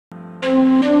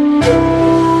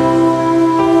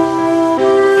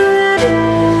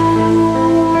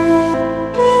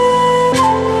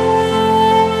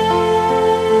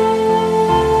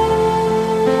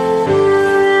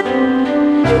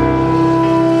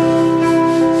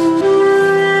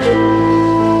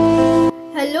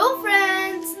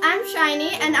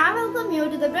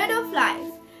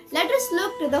Let us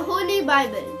look to the Holy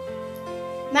Bible.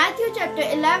 Matthew chapter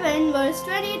 11 verse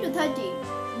 20 to 30.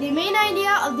 The main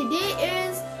idea of the day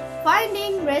is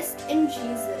finding rest in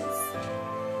Jesus.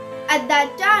 At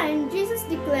that time, Jesus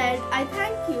declared, "I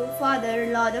thank you, Father,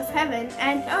 Lord of heaven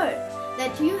and earth,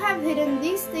 that you have hidden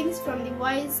these things from the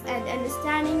wise and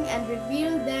understanding and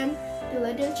revealed them to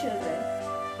little children.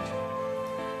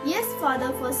 Yes,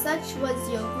 Father, for such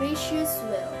was your gracious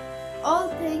will. All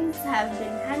things have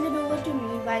been handed over to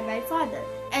me by my Father,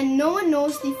 and no one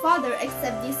knows the Father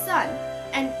except the Son,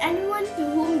 and anyone to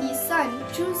whom the Son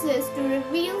chooses to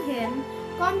reveal him.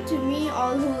 Come to me,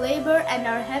 all who labor and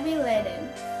are heavy laden,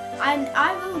 and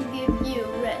I will give you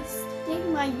rest. Take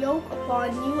my yoke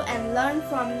upon you and learn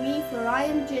from me, for I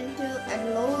am gentle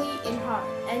and lowly in heart,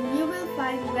 and you will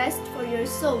find rest for your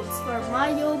souls, for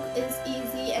my yoke is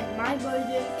easy and my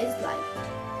burden is light."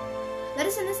 Let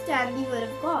us understand the word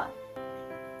of God.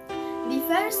 The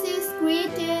Pharisees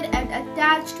created and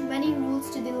attached many rules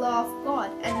to the law of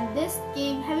God, and this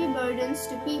gave heavy burdens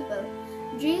to people.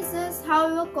 Jesus,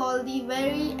 however, called the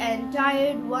weary and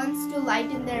tired ones to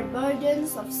lighten their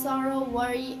burdens of sorrow,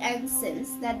 worry, and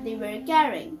sins that they were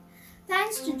carrying.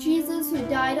 Thanks to Jesus who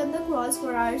died on the cross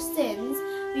for our sins,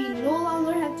 we no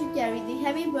longer have to carry the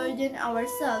heavy burden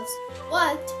ourselves.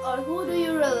 What or who do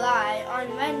you rely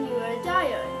on when you are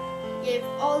tired? Give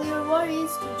all your worries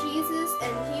to Jesus,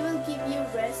 and He will give you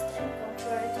rest and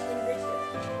comfort in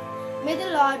return. May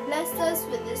the Lord bless us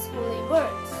with His holy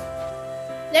words.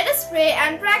 Let us pray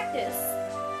and practice.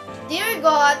 Dear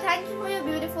God, thank you for your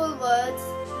beautiful words.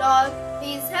 Lord,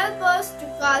 please help us to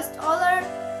cast all our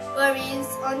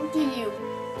worries onto you.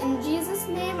 In Jesus'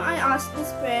 name I ask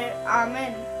this prayer.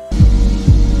 Amen.